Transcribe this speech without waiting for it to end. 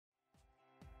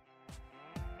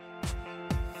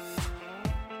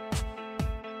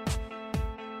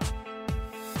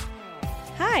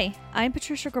Hi, I'm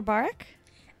Patricia Grabarek.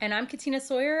 And I'm Katina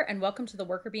Sawyer, and welcome to the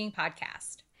Worker Being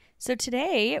Podcast. So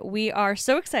today we are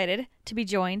so excited to be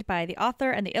joined by the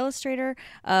author and the illustrator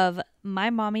of My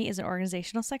Mommy is an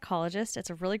Organizational Psychologist. It's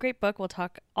a really great book we'll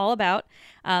talk all about.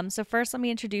 So first, let me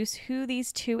introduce who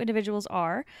these two individuals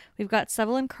are. We've got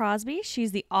Sevelyn Crosby.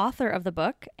 She's the author of the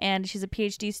book, and she's a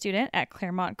PhD student at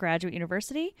Claremont Graduate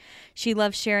University. She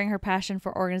loves sharing her passion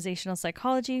for organizational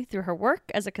psychology through her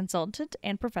work as a consultant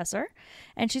and professor.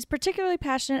 And she's particularly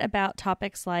passionate about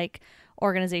topics like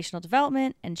organizational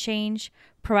development and change,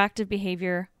 proactive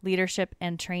behavior, leadership,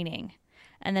 and training.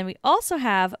 And then we also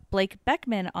have Blake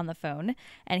Beckmann on the phone,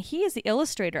 and he is the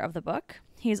illustrator of the book.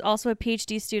 He is also a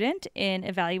PhD student in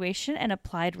evaluation and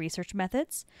applied research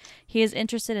methods. He is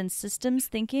interested in systems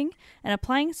thinking and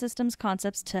applying systems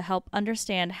concepts to help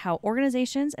understand how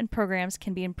organizations and programs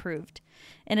can be improved.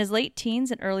 In his late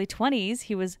teens and early 20s,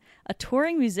 he was a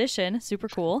touring musician, super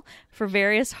cool, for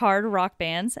various hard rock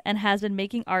bands and has been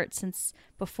making art since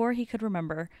before he could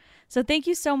remember. So thank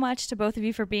you so much to both of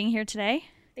you for being here today.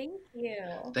 Thank you.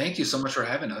 Thank you so much for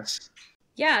having us.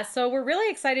 Yeah, so we're really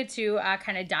excited to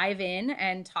kind of dive in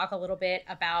and talk a little bit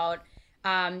about,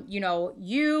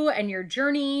 you and your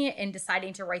journey in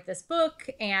deciding to write this book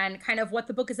and kind of what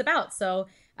the book is about. So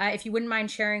if you wouldn't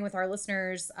mind sharing with our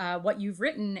listeners what you've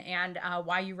written and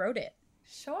why you wrote it.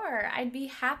 Sure, I'd be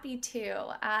happy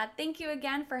to. Thank you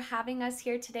again for having us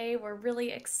here today. We're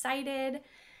really excited.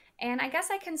 And I guess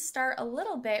I can start a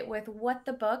little bit with what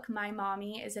the book, My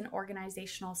Mommy is an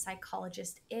Organizational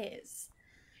Psychologist, is.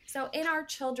 So in our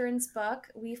children's book,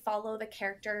 we follow the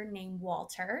character named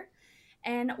Walter.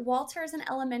 And Walter is an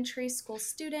elementary school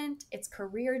student. It's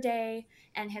career day,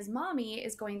 and his mommy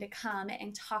is going to come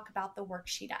and talk about the work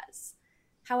she does.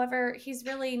 However, he's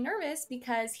really nervous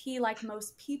because he, like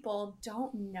most people,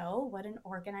 don't know what an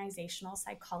organizational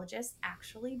psychologist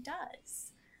actually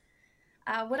does.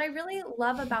 What I really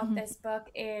love about this book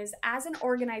is, as an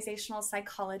organizational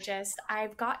psychologist,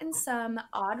 I've gotten some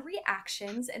odd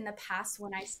reactions in the past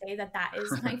when I say that that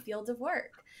is my field of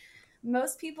work.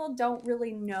 Most people don't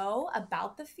really know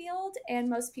about the field, and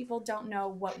most people don't know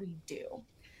what we do.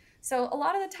 So a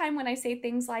lot of the time when I say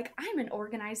things like, I'm an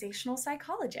organizational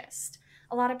psychologist,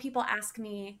 a lot of people ask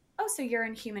me, oh, so you're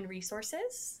in human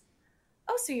resources?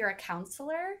 Oh, so you're a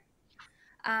counselor?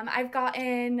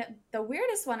 The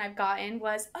weirdest one I've gotten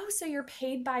was, oh, so you're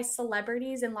paid by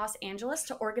celebrities in Los Angeles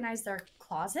to organize their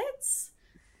closets?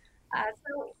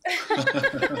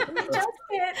 We just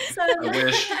get some, I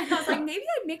wish. I was like, maybe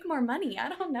I'd make more money. I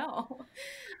don't know.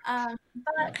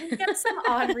 But we get some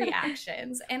odd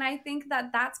reactions. And I think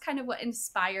that that's kind of what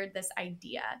inspired this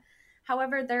idea.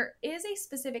 However, there is a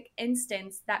specific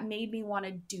instance that made me want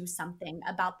to do something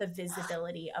about the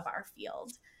visibility of our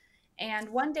field. And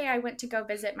one day I went to go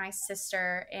visit my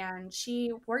sister, and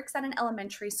she works at an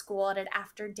elementary school at an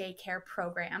after daycare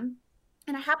program.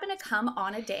 And I happened to come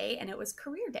on a day, and it was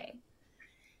career day.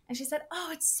 And she said, oh,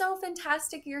 it's so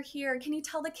fantastic you're here. Can you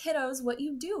tell the kiddos what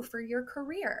you do for your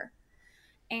career?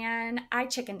 And I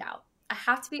chickened out. I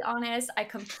have to be honest, I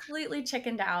completely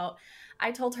chickened out. I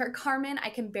told her, Carmen,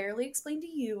 I can barely explain to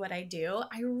you what I do.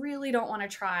 I really don't want to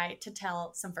try to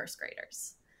tell some first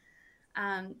graders.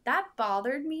 That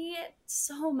bothered me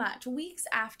so much. Weeks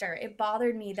after, it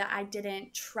bothered me that I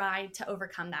didn't try to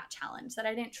overcome that challenge, that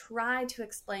I didn't try to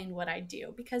explain what I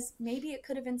do, because maybe it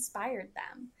could have inspired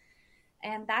them.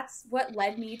 And that's what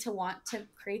led me to want to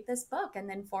create this book and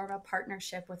then form a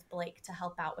partnership with Blake to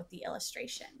help out with the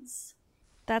illustrations.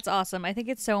 That's awesome. I think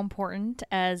it's so important.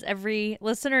 As every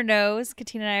listener knows,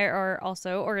 Katina and I are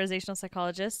also organizational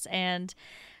psychologists, and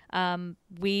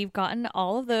we've gotten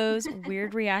all of those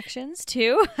weird reactions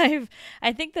too.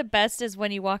 I think the best is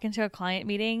when you walk into a client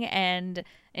meeting and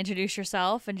introduce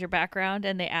yourself and your background,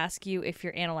 and they ask you if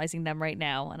you're analyzing them right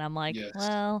now. And I'm like, Yes.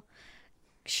 Well,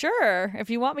 sure, if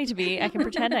you want me to be, I can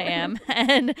pretend I am.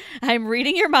 And I'm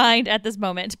reading your mind at this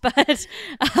moment. But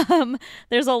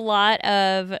there's a lot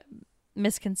of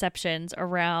misconceptions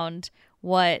around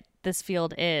what this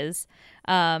field is.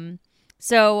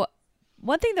 So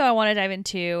one thing, though, I want to dive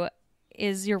into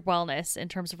is your wellness in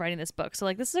terms of writing this book.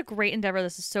 So, this is a great endeavor.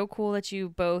 This is so cool that you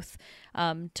both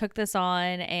took this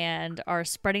on and are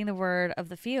spreading the word of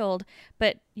the field.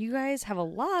 But you guys have a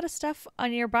lot of stuff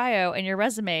on your bio and your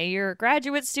resume. You're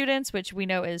graduate students, which we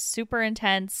know is super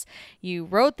intense. You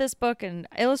wrote this book and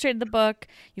illustrated the book.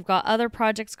 You've got other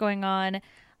projects going on.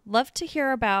 Love to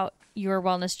hear about your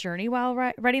wellness journey while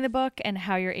writing the book and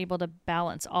how you're able to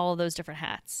balance all of those different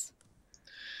hats.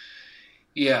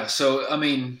 Yeah, so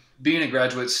being a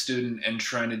graduate student and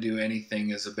trying to do anything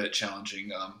is a bit challenging.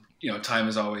 Time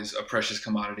is always a precious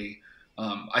commodity.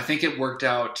 I think it worked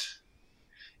out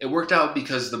it worked out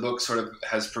because the book sort of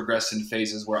has progressed in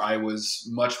phases where I was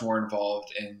much more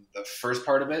involved in the first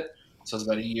part of it. So it was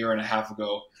about a year and a half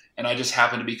ago. And I just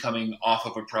happened to be coming off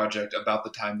of a project about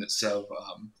the time that Sev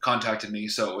contacted me.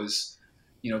 So it was,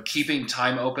 keeping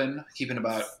time open, keeping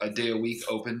about a day a week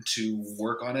open to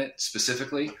work on it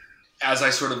specifically. As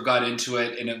I sort of got into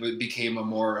it, and it became a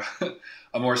more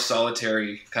a more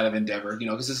solitary kind of endeavor,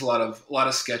 because there's a lot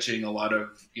of sketching, a lot of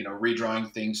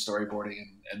redrawing things, storyboarding,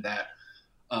 and that.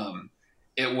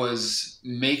 It was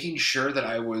making sure that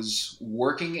I was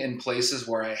working in places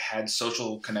where I had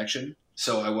social connection,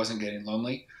 so I wasn't getting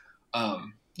lonely.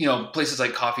 Places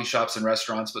like coffee shops and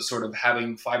restaurants, but sort of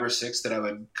having 5 or 6 that I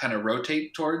would kind of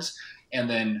rotate towards. And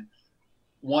then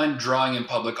one, drawing in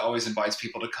public always invites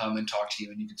people to come and talk to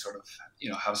you, and you can sort of,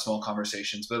 have small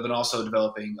conversations, but then also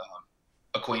developing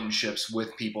acquaintanceships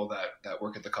with people that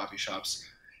work at the coffee shops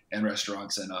and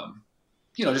restaurants, and,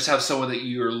 just have someone that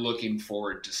you're looking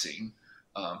forward to seeing.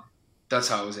 That's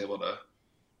how I was able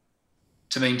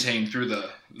to maintain through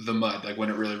the mud, like when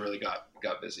it really, really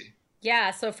got busy.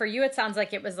 Yeah. So for you, it sounds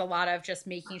like it was a lot of just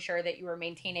making sure that you were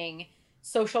maintaining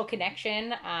social connection.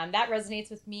 That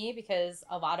resonates with me because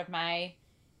a lot of my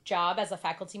job as a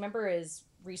faculty member is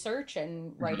research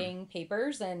and writing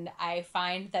papers. And I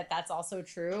find that that's also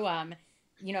true.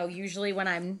 Usually when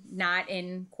I'm not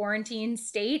in quarantine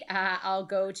state, I'll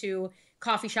go to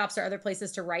coffee shops or other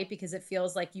places to write because it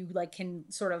feels like you can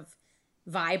sort of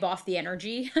vibe off the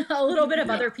energy a little bit of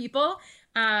other people.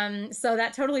 So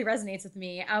that totally resonates with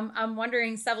me. I'm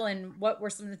wondering, Sevelyn, what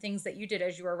were some of the things that you did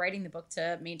as you were writing the book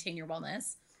to maintain your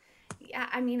wellness? Yeah,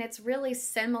 I mean, it's really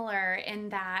similar in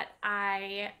that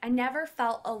I never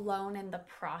felt alone in the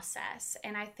process.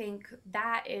 And I think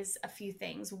that is a few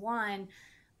things. One,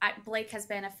 Blake has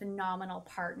been a phenomenal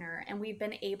partner, and we've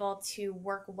been able to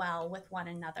work well with one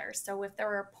another. So if there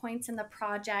were points in the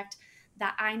project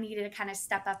that I needed to kind of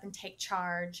step up and take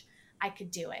charge, I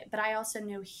could do it. But I also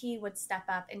knew he would step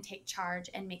up and take charge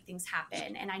and make things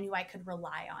happen. And I knew I could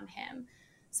rely on him.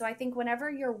 So I think whenever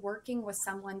you're working with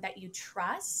someone that you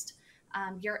trust,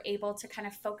 you're able to kind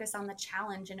of focus on the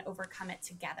challenge and overcome it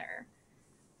together.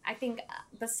 I think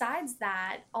besides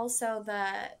that, also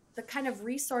the kind of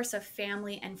resource of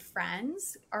family and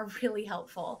friends are really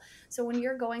helpful. So when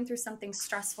you're going through something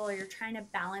stressful or you're trying to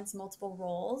balance multiple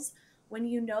roles, when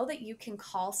you know that you can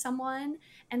call someone,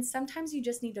 and sometimes you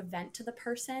just need to vent to the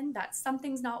person that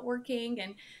something's not working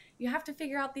and you have to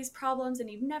figure out these problems and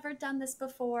you've never done this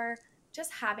before,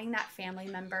 just having that family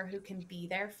member who can be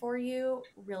there for you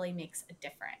really makes a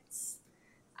difference.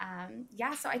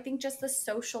 So I think just the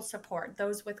social support,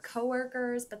 those with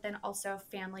coworkers, but then also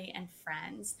family and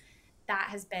friends, that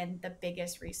has been the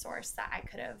biggest resource that I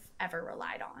could have ever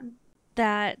relied on.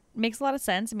 That makes a lot of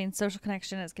sense. I mean, social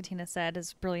connection, as Katina said,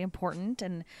 is really important.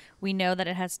 And we know that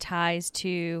it has ties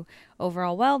to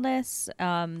overall wellness,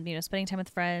 spending time with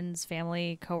friends,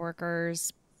 family,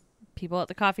 coworkers, people at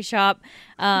the coffee shop,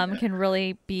 can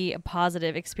really be a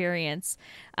positive experience.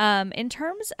 In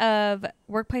terms of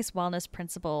workplace wellness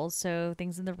principles, so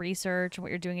things in the research and what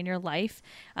you're doing in your life,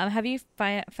 have you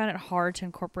found it hard to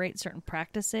incorporate certain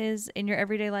practices in your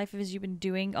everyday life as you've been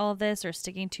doing all of this, or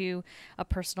sticking to a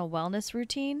personal wellness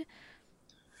routine?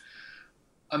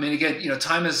 I mean, again,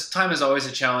 time is always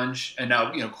a challenge, and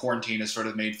now quarantine has sort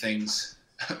of made things.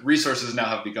 Resources now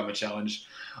have become a challenge,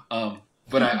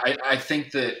 but I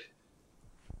think that.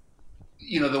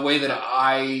 The way that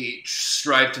I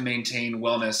strive to maintain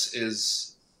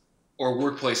wellness or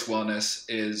workplace wellness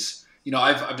is,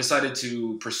 I've decided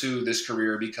to pursue this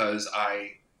career because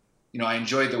I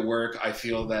enjoy the work. I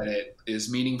feel that it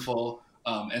is meaningful.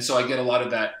 And so I get a lot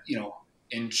of that,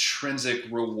 intrinsic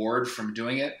reward from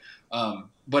doing it.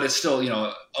 But it's still,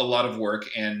 a lot of work.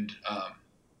 And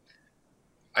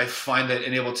I find that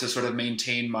I'm able to sort of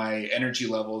maintain my energy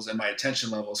levels and my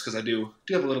attention levels, because I do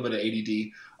have a little bit of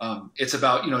ADD. It's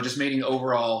about, just maintaining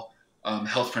overall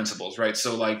health principles, right?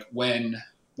 So like when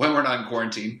we're not in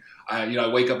quarantine, I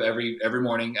wake up every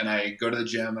morning and I go to the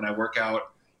gym and I work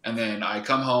out, and then I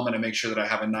come home and I make sure that I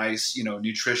have a nice,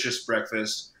 nutritious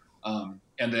breakfast. And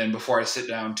then before I sit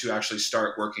down to actually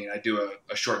start working, I do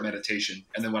a short meditation.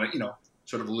 And then when I,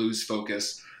 sort of lose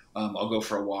focus, I'll go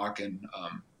for a walk and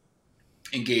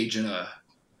engage in a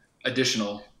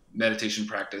additional meditation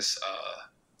practice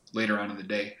later on in the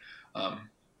day.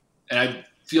 And I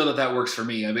feel that works for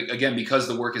me. Again, because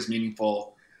the work is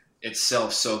meaningful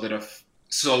itself,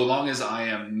 so long as I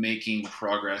am making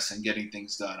progress and getting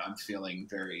things done, I'm feeling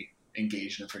very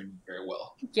engaged and feeling very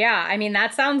well. Yeah. I mean,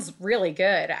 that sounds really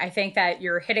good. I think that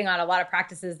you're hitting on a lot of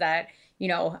practices that,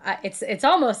 it's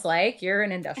almost like you're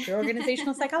an industrial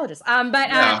organizational psychologist. But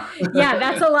Yeah. yeah,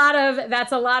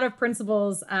 that's a lot of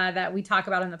principles that we talk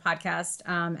about on the podcast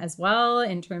as well,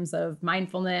 in terms of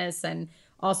mindfulness, and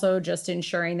also just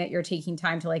ensuring that you're taking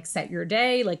time to like set your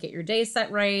day, like get your day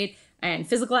set right, and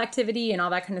physical activity and all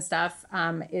that kind of stuff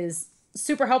is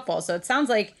super helpful. So it sounds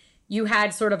like you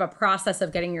had sort of a process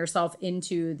of getting yourself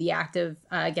into the act of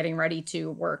getting ready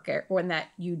to work, or that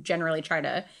you generally try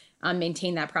to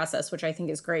maintain that process, which I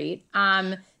think is great.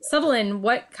 Sevelyn,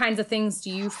 what kinds of things do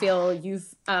you feel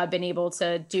you've been able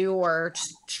to do or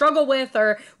struggle with,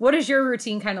 or what does your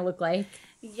routine kind of look like?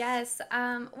 Yes.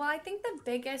 Well, I think the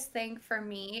biggest thing for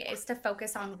me is to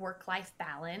focus on work-life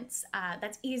balance.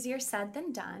 That's easier said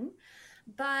than done.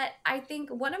 But I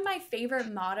think one of my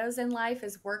favorite mottos in life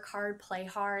is work hard, play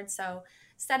hard. So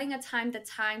setting a time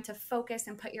to focus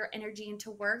and put your energy into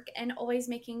work, and always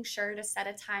making sure to set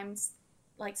a time,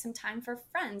 like some time for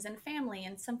friends and family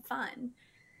and some fun.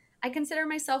 I consider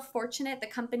myself fortunate. The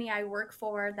company I work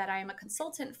for, that I am a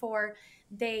consultant for,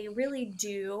 they really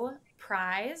do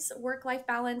prize work-life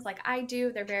balance like I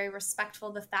do. They're very respectful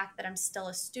of the fact that I'm still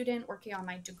a student working on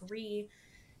my degree.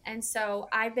 And so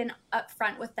I've been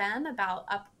upfront with them about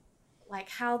like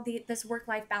how this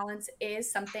work-life balance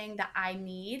is something that I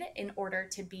need in order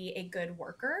to be a good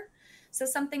worker. So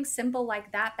something simple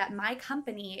like that my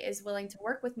company is willing to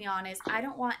work with me on is I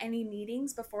don't want any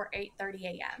meetings before 8:30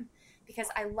 a.m. because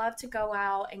I love to go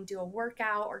out and do a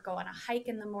workout or go on a hike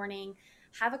in the morning,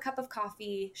 have a cup of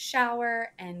coffee,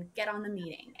 shower, and get on the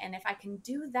meeting. And if I can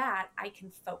do that, I can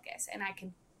focus and I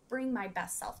can bring my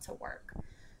best self to work.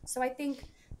 So I think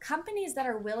companies that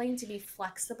are willing to be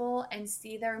flexible and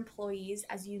see their employees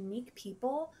as unique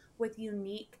people with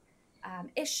unique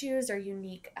issues or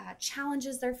unique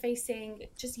challenges they're facing,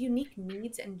 just unique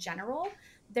needs in general,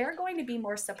 they're going to be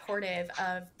more supportive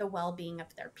of the well-being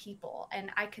of their people. And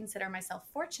I consider myself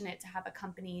fortunate to have a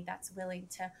company that's willing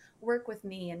to work with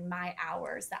me in my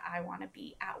hours that I want to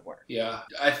be at work. Yeah.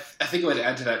 I think what I'd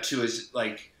add to that too is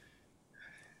like,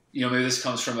 maybe this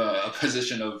comes from a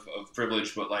position of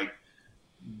privilege, but like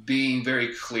being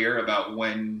very clear about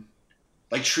when,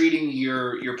 like treating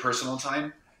your personal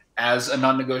time as a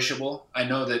non-negotiable. I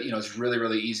know that, it's really,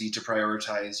 really easy to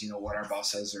prioritize, what our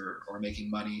boss says or making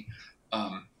money.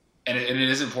 And it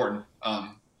is important.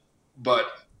 But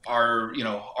our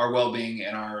well-being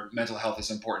and our mental health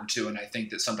is important too. And I think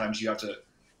that sometimes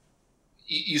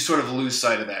you sort of lose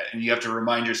sight of that, and you have to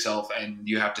remind yourself, and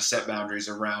you have to set boundaries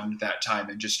around that time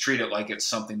and just treat it like it's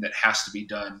something that has to be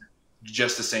done,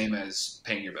 just the same as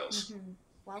paying your bills. Mm-hmm.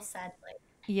 Well said.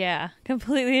 Yeah,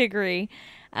 completely agree.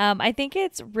 I think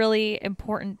it's really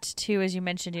important too, as you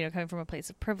mentioned, coming from a place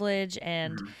of privilege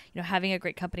and, having a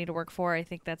great company to work for. I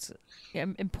think that's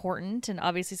important, and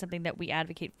obviously something that we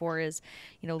advocate for is,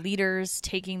 leaders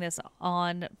taking this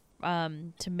on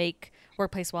to make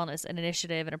workplace wellness an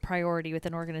initiative and a priority with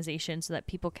an organization so that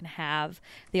people can have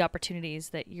the opportunities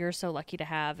that you're so lucky to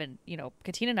have. And,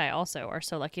 Katina and I also are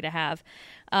so lucky to have.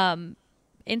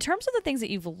 In terms of the things that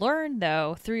you've learned,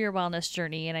 though, through your wellness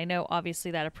journey, and I know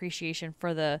obviously that appreciation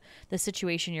for the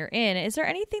situation you're in, is there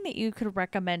anything that you could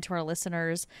recommend to our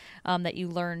listeners that you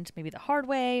learned maybe the hard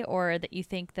way, or that you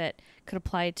think that could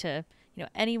apply to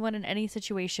anyone in any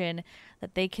situation,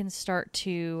 that they can start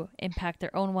to impact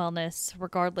their own wellness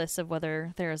regardless of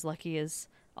whether they're as lucky as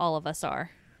all of us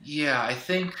are? Yeah, I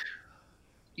think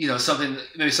something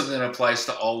that applies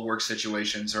to all work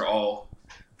situations or all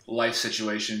life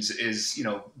situations is,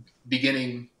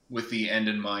 beginning with the end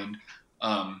in mind,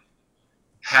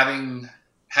 having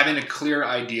a clear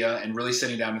idea and really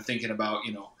sitting down and thinking about,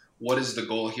 what is the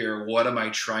goal here? What am I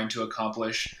trying to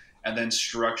accomplish? And then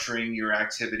structuring your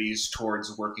activities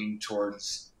towards working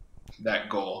towards that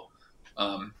goal.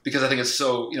 Because I think it's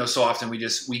so often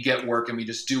we get work and we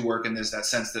just do work, and there's that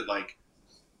sense that like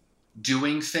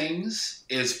doing things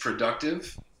is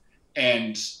productive,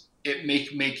 and it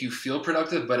make you feel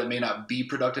productive, but it may not be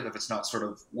productive if it's not sort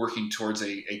of working towards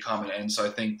a common end. So I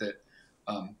think that,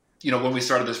 when we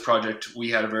started this project,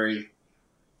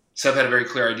 Seb had a very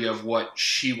clear idea of what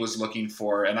she was looking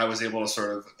for. And I was able to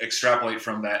sort of extrapolate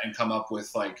from that and come up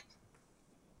with like,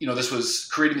 this was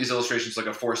creating these illustrations like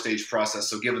a 4-stage process.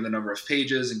 So given the number of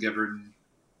pages and given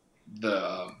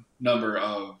the number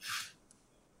of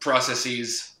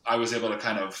processes, I was able to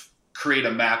kind of create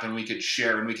a map, and we could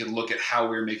share and we could look at how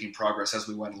we were making progress as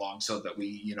we went along, so that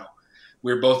we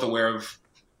were both aware of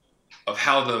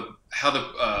how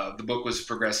the book was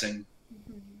progressing,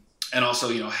 and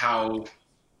also how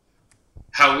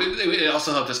it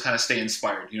also helped us kind of stay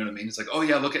inspired. You know what I mean? It's like, oh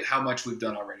yeah, look at how much we've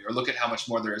done already, or look at how much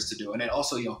more there is to do. And it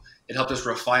also, it helped us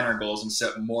refine our goals and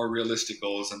set more realistic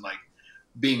goals, and like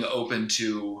being open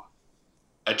to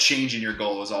a change in your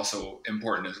goal is also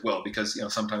important as well, because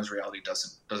sometimes reality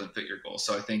doesn't fit your goals.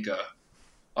 So I think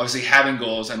obviously having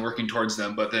goals and working towards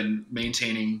them, but then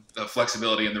maintaining the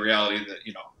flexibility and the reality that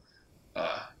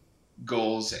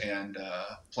goals and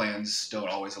plans don't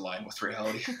always align with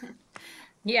reality.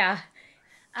 Yeah.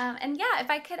 And yeah, if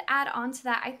I could add on to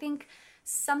that, I think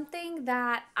something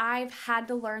that I've had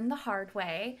to learn the hard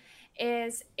way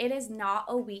is it is not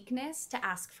a weakness to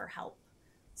ask for help.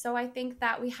 So I think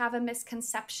that we have a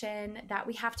misconception that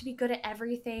we have to be good at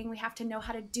everything. We have to know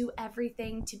how to do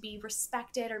everything to be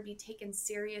respected or be taken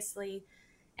seriously.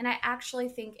 And I actually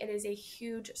think it is a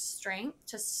huge strength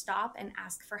to stop and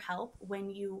ask for help when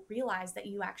you realize that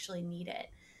you actually need it.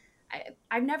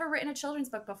 I've never written a children's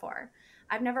book before.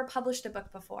 I've never published a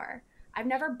book before. I've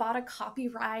never bought a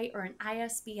copyright or an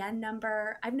ISBN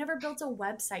number. I've never built a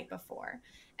website before.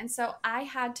 And so I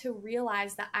had to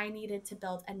realize that I needed to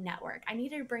build a network. I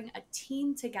needed to bring a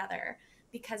team together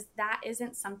because that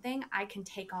isn't something I can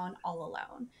take on all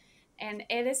alone. And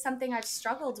it is something I've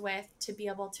struggled with, to be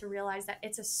able to realize that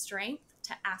it's a strength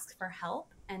to ask for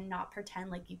help and not pretend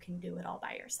like you can do it all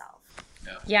by yourself.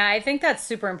 Yeah, I think that's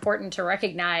super important to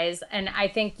recognize. And I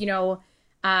think,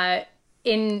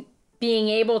 in being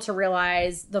able to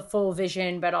realize the full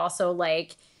vision, but also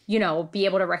be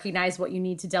able to recognize what you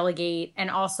need to delegate.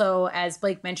 And also, as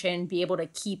Blake mentioned, be able to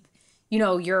keep,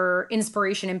 your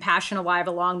inspiration and passion alive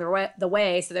along the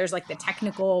way. So there's the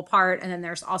technical part, and then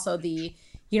there's also the,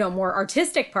 more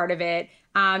artistic part of it.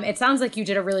 It sounds like you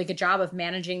did a really good job of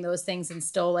managing those things and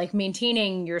still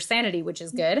maintaining your sanity, which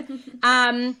is good.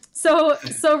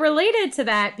 So related to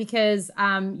that, because,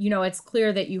 it's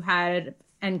clear that you had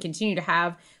and continue to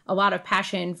have a lot of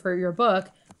passion for your book.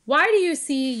 Why do you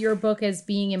see your book as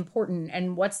being important,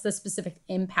 and what's the specific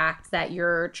impact that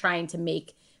you're trying to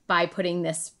make by putting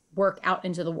this work out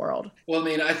into the world? Well,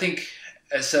 I think,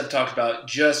 as Sev talked about,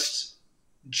 just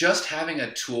having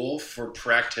a tool for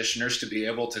practitioners to be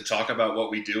able to talk about what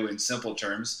we do in simple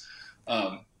terms,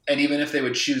 and even if they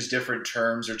would choose different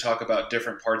terms or talk about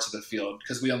different parts of the field,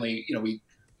 because we only,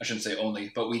 I shouldn't say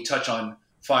only, but we touch on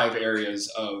 5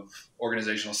 areas of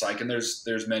organizational psych, and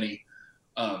there's many.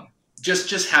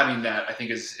 Just having that, I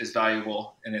think, is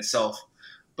valuable in itself.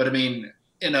 But in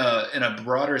a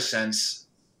broader sense,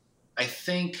 I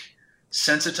think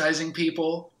sensitizing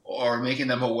people or making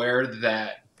them aware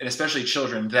that, and especially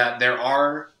children, that there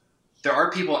are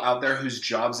people out there whose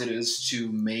jobs it is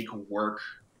to make work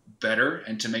better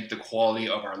and to make the quality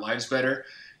of our lives better.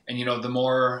 And the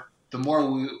more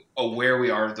aware we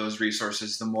are of those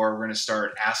resources, the more we're going to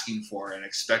start asking for and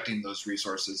expecting those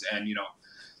resources. And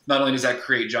not only does that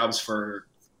create jobs for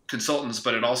consultants,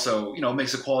 but it also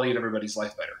makes the quality of everybody's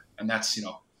life better. And that's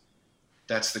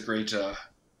the great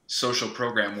social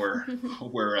program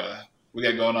we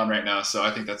got going on right now. So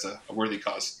I think that's a worthy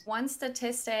cause. One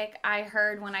statistic I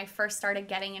heard when I first started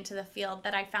getting into the field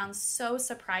that I found so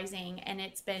surprising, and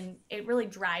it really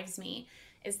drives me,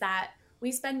 is that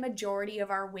we spend majority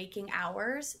of our waking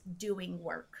hours doing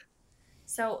work.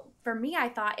 So for me, I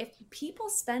thought, if people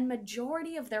spend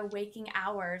majority of their waking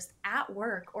hours at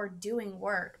work or doing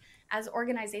work, as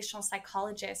organizational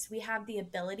psychologists, we have the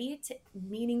ability to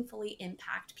meaningfully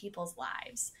impact people's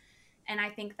lives. And I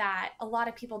think that a lot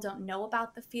of people don't know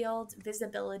about the field.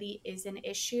 Visibility is an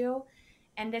issue.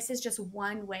 And this is just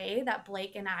one way that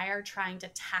Blake and I are trying to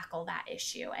tackle that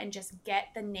issue and just get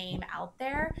the name out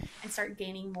there and start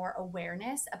gaining more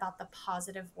awareness about the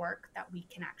positive work that we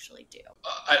can actually do.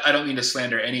 I don't mean to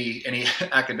slander any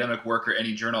academic work or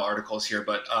any journal articles here,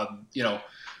 but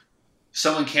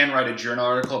someone can write a journal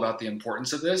article about the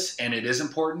importance of this, and it is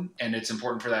important, and it's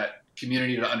important for that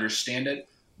community to understand it.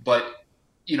 But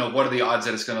what are the odds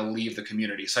that it's going to leave the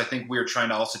community? So I think we're trying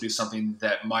to also do something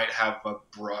that might have a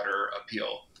broader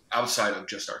appeal outside of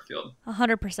just our field.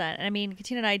 100%. And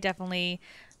Katina and I definitely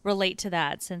relate to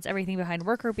that, since everything behind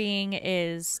Worker Being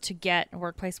is to get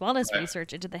workplace wellness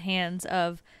research into the hands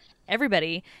of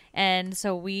everybody. And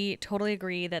so we totally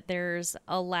agree that there's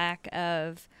a lack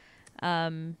of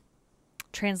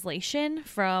translation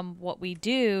from what we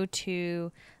do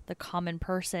to the common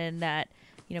person that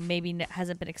maybe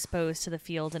hasn't been exposed to the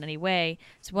field in any way.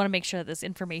 So we want to make sure that this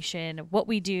information, what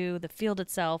we do, the field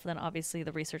itself, and then obviously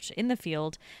the research in the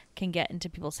field, can get into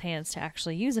people's hands to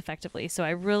actually use effectively. So I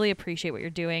really appreciate what you're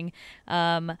doing.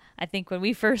 I think when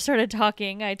we first started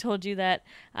talking, I told you that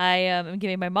I am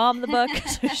giving my mom the book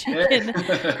so she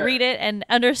can read it and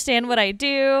understand what I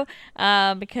do,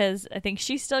 because I think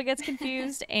she still gets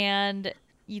confused, and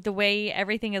the way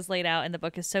everything is laid out in the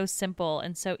book is so simple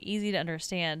and so easy to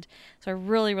understand. So I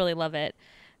really, really love it.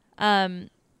 I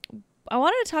I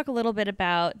wanted to talk a little bit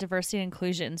about diversity and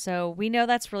inclusion. So we know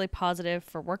that's really positive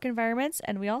for work environments,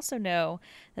 and we also know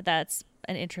that that's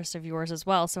an interest of yours as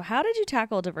well. So how did you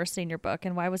tackle diversity in your book,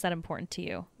 and why was that important to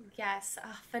you? Yes,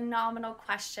 a phenomenal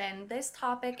question. This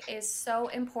topic is so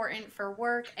important for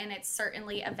work, and it's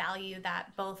certainly a value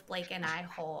that both Blake and I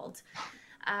hold.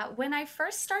 When I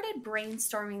first started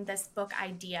brainstorming this book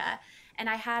idea, and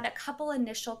I had a couple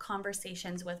initial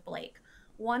conversations with Blake,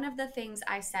 one of the things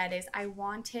I said is I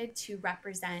wanted to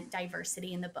represent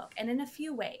diversity in the book, and in a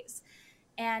few ways.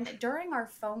 And during our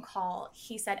phone call,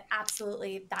 he said,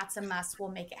 absolutely, that's a must.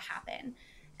 We'll make it happen.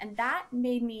 And that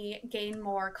made me gain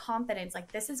more confidence.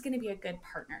 Like, this is going to be a good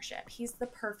partnership. He's the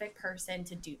perfect person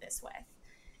to do this with.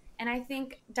 And I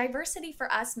think diversity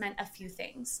for us meant a few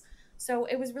things. So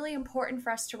it was really important for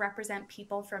us to represent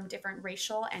people from different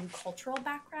racial and cultural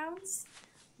backgrounds.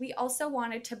 We also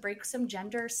wanted to break some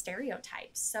gender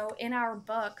stereotypes. So in our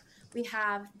book, we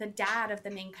have the dad of the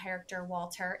main character,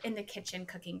 Walter, in the kitchen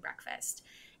cooking breakfast.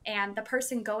 And the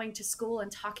person going to school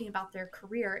and talking about their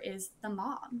career is the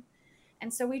mom.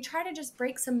 And so we try to just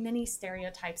break some mini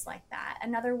stereotypes like that.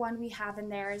 Another one we have in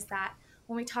there is that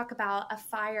when we talk about a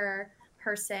fire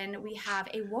person, we have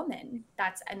a woman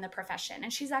that's in the profession,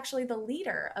 and she's actually the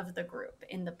leader of the group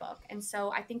in the book. And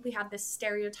so I think we have this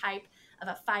stereotype of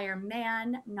a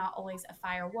fireman, not always a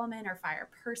firewoman or fire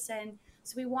person.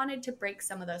 So we wanted to break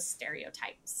some of those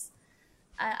stereotypes.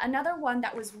 Another one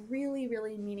that was really,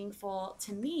 really meaningful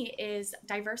to me is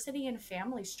diversity in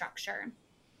family structure.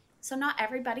 So not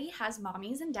everybody has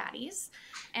mommies and daddies.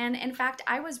 And in fact,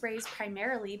 I was raised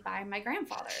primarily by my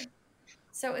grandfather.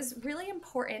 So it was really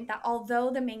important that although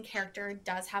the main character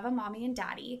does have a mommy and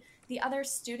daddy, the other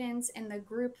students in the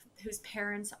group whose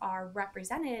parents are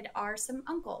represented are some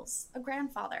uncles, a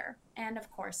grandfather, and of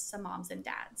course, some moms and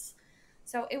dads.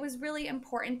 So it was really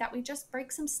important that we just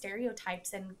break some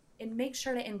stereotypes and make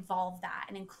sure to involve that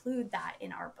and include that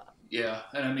in our book. Yeah,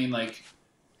 and I mean, like,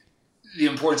 the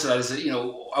importance of that is that, you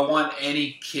know, I want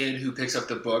any kid who picks up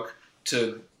the book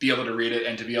to be able to read it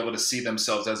and to be able to see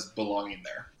themselves as belonging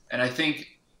there. And I think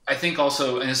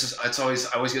also, and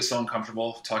I always get so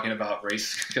uncomfortable talking about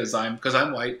race because I'm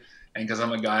white and because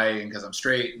I'm a guy and because I'm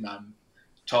straight and I'm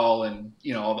tall and,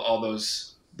 you know, all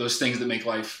those things that make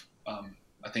life,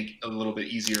 I think, a little bit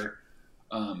easier.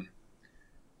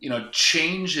 You know,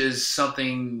 change is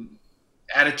something.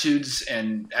 Attitude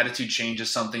change is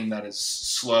something that is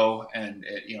slow and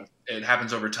it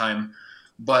happens over time.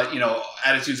 But, you know,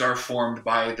 attitudes are formed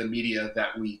by the media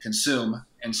that we consume.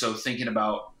 And so thinking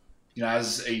about, you know,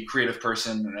 as a creative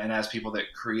person and as people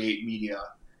that create media,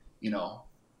 you know,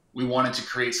 we wanted to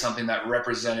create something that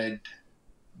represented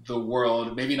the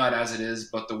world, maybe not as it is,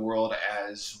 but the world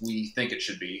as we think it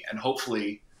should be, and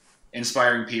hopefully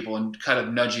inspiring people and kind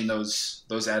of nudging those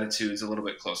attitudes a little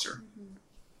bit closer.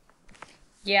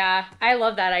 Yeah, I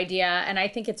love that idea. And I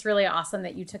think it's really awesome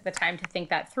that you took the time to think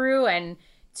that through and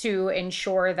to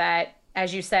ensure that,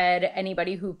 as you said,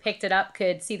 anybody who picked it up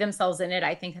could see themselves in it.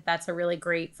 I think that that's a really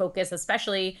great focus,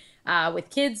 especially with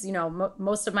kids. You know,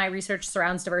 most of my research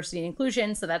surrounds diversity and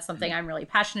inclusion. So that's something I'm really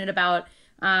passionate about.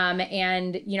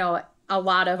 And, you know, a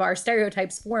lot of our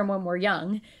stereotypes form when we're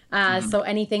young. So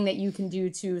anything that you can do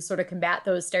to sort of combat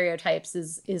those stereotypes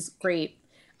is great.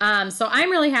 So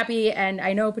I'm really happy, and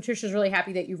I know Patricia's really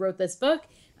happy that you wrote this book,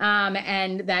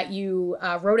 and that you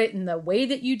wrote it in the way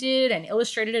that you did and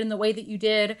illustrated it in the way that you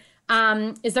did.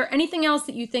 Is there anything else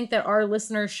that you think that our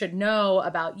listeners should know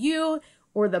about you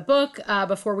or the book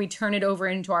before we turn it over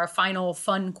into our final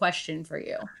fun question for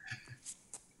you?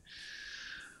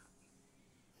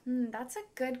 That's a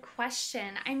good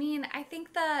question. I mean, I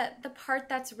think the part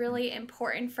that's really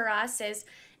important for us is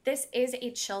this is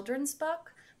a children's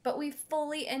book, but we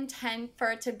fully intend for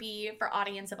it to be for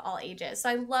audience of all ages. So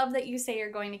I love that you say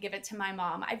you're going to give it to my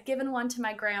mom. I've given one to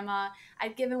my grandma.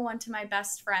 I've given one to my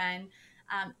best friend.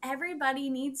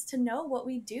 Everybody needs to know what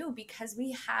we do because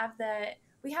we have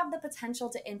the potential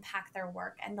to impact their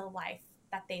work and the life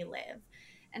that they live.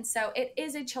 And so it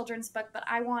is a children's book, but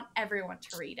I want everyone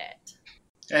to read it.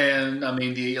 And I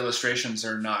mean, the illustrations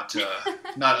are not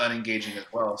unengaging as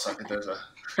well. So I think there's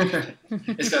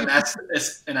it's got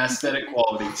an aesthetic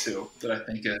quality too that I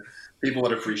think people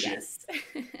would appreciate. Yes.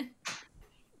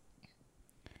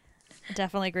 I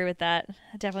definitely agree with that.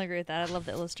 I love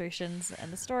the illustrations,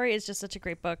 and the story is just such a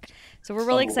great book. So we're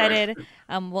really excited.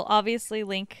 We'll obviously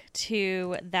link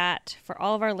to that for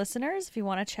all of our listeners if you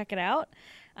want to check it out.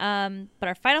 But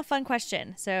our final fun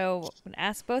question. So I'm going to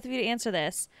ask both of you to answer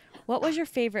this. What was your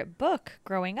favorite book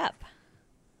growing up?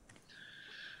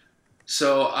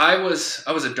 So I was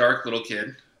a dark little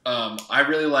kid. I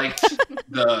really liked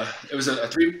it was a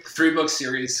three book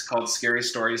series called Scary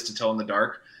Stories to Tell in the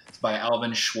Dark. It's by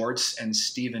Alvin Schwartz, and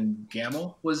Stephen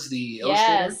Gamble was the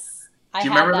illustrator. Yes, Do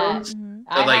you I had remember that. those? Mhm.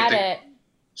 I Like had the it.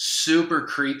 super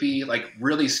creepy, like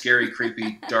really scary,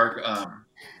 creepy, dark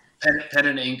pen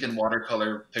and ink and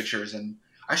watercolor pictures. And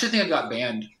I actually think it got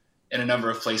banned in a number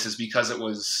of places because it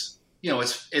was,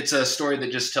 it's a story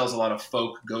that just tells a lot of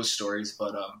folk ghost stories,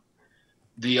 but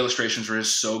the illustrations were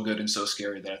just so good and so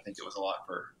scary that I think it was a lot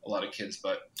for a lot of kids,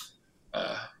 but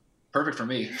perfect for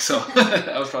me. So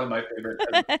that was probably my favorite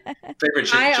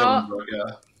children's book.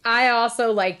 Yeah. I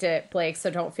also liked it, Blake, so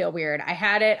don't feel weird. I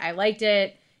had it. I liked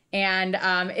it. And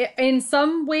in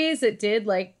some ways it did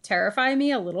like terrify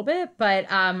me a little bit, but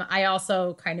I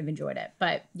also kind of enjoyed it.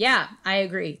 But yeah, I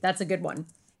agree. That's a good one.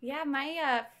 Yeah,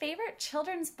 my favorite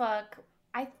children's book,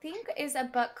 I think, is a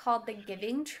book called The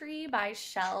Giving Tree by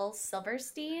Shel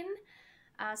Silverstein.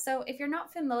 So if you're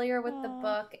not familiar with the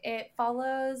book, it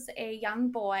follows a young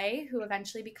boy who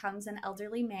eventually becomes an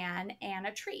elderly man and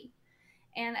a tree.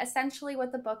 And essentially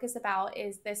what the book is about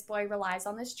is this boy relies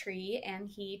on this tree and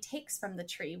he takes from the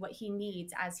tree what he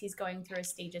needs as he's going through his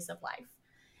stages of life.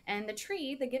 And the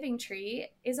tree, the giving tree,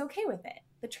 is okay with it.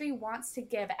 The tree wants to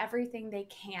give everything they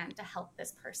can to help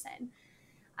this person.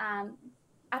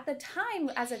 At the time,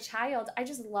 as a child, I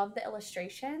just loved the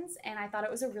illustrations and I thought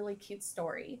it was a really cute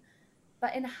story.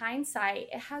 But in hindsight,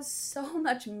 it has so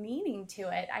much meaning to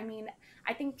it. I mean,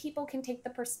 I think people can take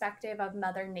the perspective of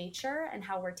Mother Nature and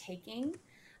how we're taking.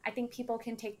 I think people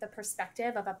can take the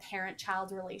perspective of a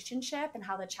parent-child relationship and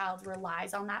how the child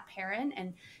relies on that parent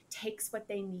and takes what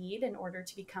they need in order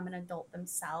to become an adult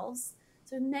themselves.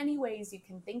 So in many ways you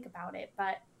can think about it.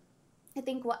 But I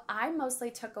think what I mostly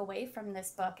took away from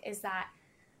this book is that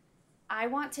I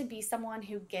want to be someone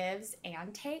who gives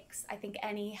and takes. I think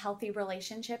any healthy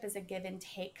relationship is a give and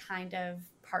take kind of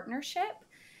partnership.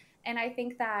 And I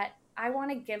think that I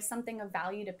want to give something of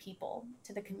value to people,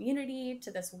 to the community, to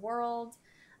this world.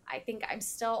 I think I'm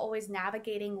still always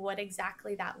navigating what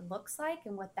exactly that looks like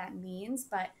and what that means.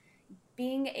 But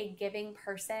being a giving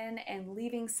person and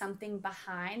leaving something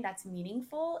behind that's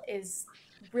meaningful is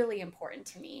really important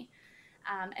to me.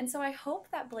 And so I hope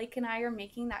that Blake and I are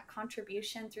making that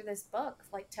contribution through this book,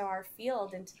 like to our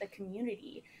field and to the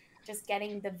community, just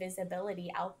getting the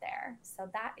visibility out there. So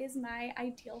that is my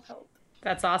ideal hope.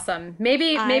 That's awesome.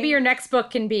 Maybe your next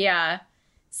book can be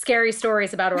scary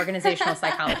stories about organizational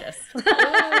psychologists. Oh,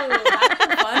 that's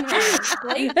a fun one.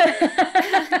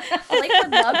 Blake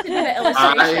would love to do the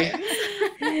illustrations.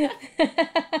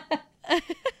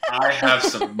 I have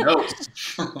some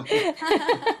notes.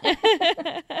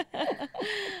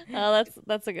 Oh,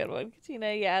 that's a good one,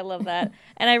 Katina. Yeah, I love that.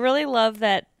 And I really love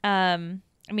that I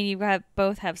mean, you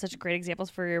both have such great examples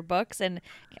for your books, and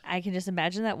I can just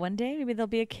imagine that one day maybe there'll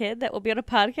be a kid that will be on a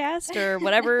podcast or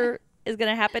whatever is going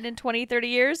to happen in 20, 30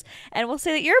 years, and we'll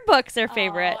say that your book's their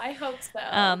favorite. Oh, I hope so.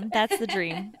 That's the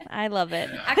dream. I love it.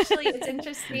 Actually, it's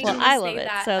interesting. Well, I love it.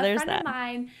 So there's that. A friend of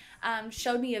mine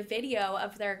showed me a video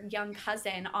of their young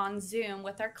cousin on Zoom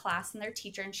with their class and their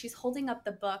teacher, and she's holding up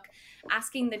the book,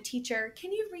 asking the teacher,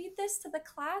 "Can you read this to the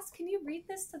class? Can you read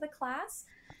this to the class?"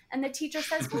 And the teacher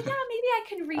says, "Well, yeah, maybe I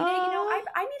can read it.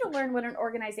 I need to learn what an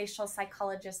organizational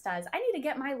psychologist does. I need to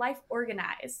get my life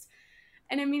organized."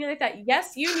 And immediately I thought,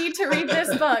 yes, you need to read this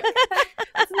book.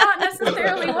 That's not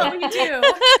necessarily what we do.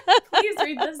 Please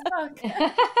read this book.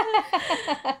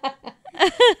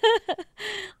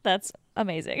 That's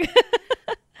amazing.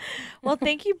 Well,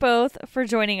 thank you both for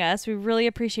joining us. We really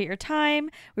appreciate your time.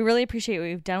 We really appreciate what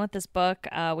you've done with this book.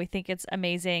 We think it's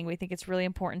amazing. We think it's really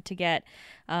important to get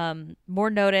more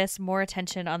notice, more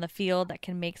attention on the field that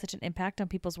can make such an impact on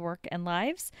people's work and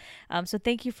lives. So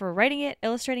thank you for writing it,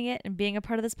 illustrating it, and being a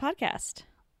part of this podcast.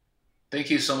 Thank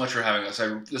you so much for having us.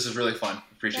 This is really fun.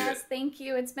 Appreciate it. Yes, thank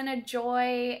you. It's been a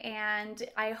joy, and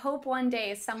I hope one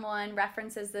day someone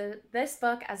references this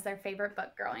book as their favorite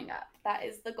book growing up. That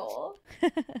is the goal.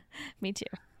 Me too.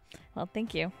 Well,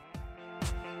 thank you.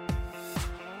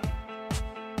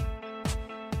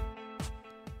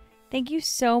 Thank you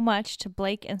so much to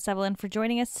Blake and Sevelyn for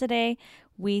joining us today.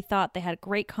 We thought they had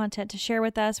great content to share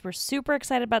with us. We're super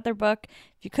excited about their book.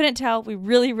 If you couldn't tell, we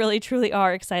really, really, truly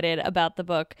are excited about the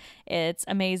book. It's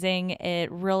amazing.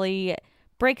 It really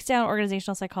breaks down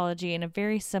organizational psychology in a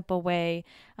very simple way,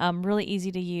 really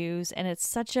easy to use. And it's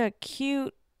such a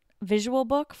cute visual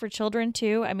book for children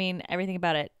too. I mean, everything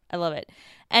about it. I love it.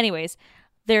 Anyways,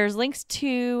 there's links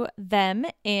to them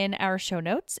in our show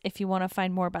notes. If you want to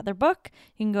find more about their book,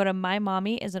 you can go to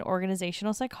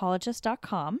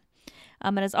mymommyisanorganizationalpsychologist.com.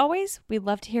 And as always, we'd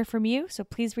love to hear from you, so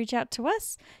please reach out to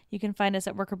us. You can find us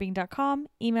at workerbeing.com,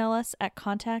 email us at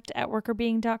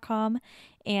contact@workerbeing.com,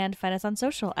 and find us on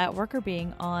social at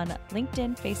workerbeing on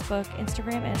LinkedIn, Facebook,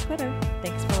 Instagram, and Twitter.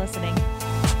 Thanks for listening.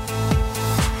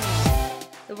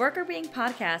 The Worker Being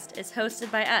podcast is hosted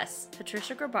by us,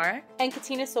 Patricia Grabarek and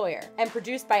Katina Sawyer, and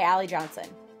produced by Allie Johnson.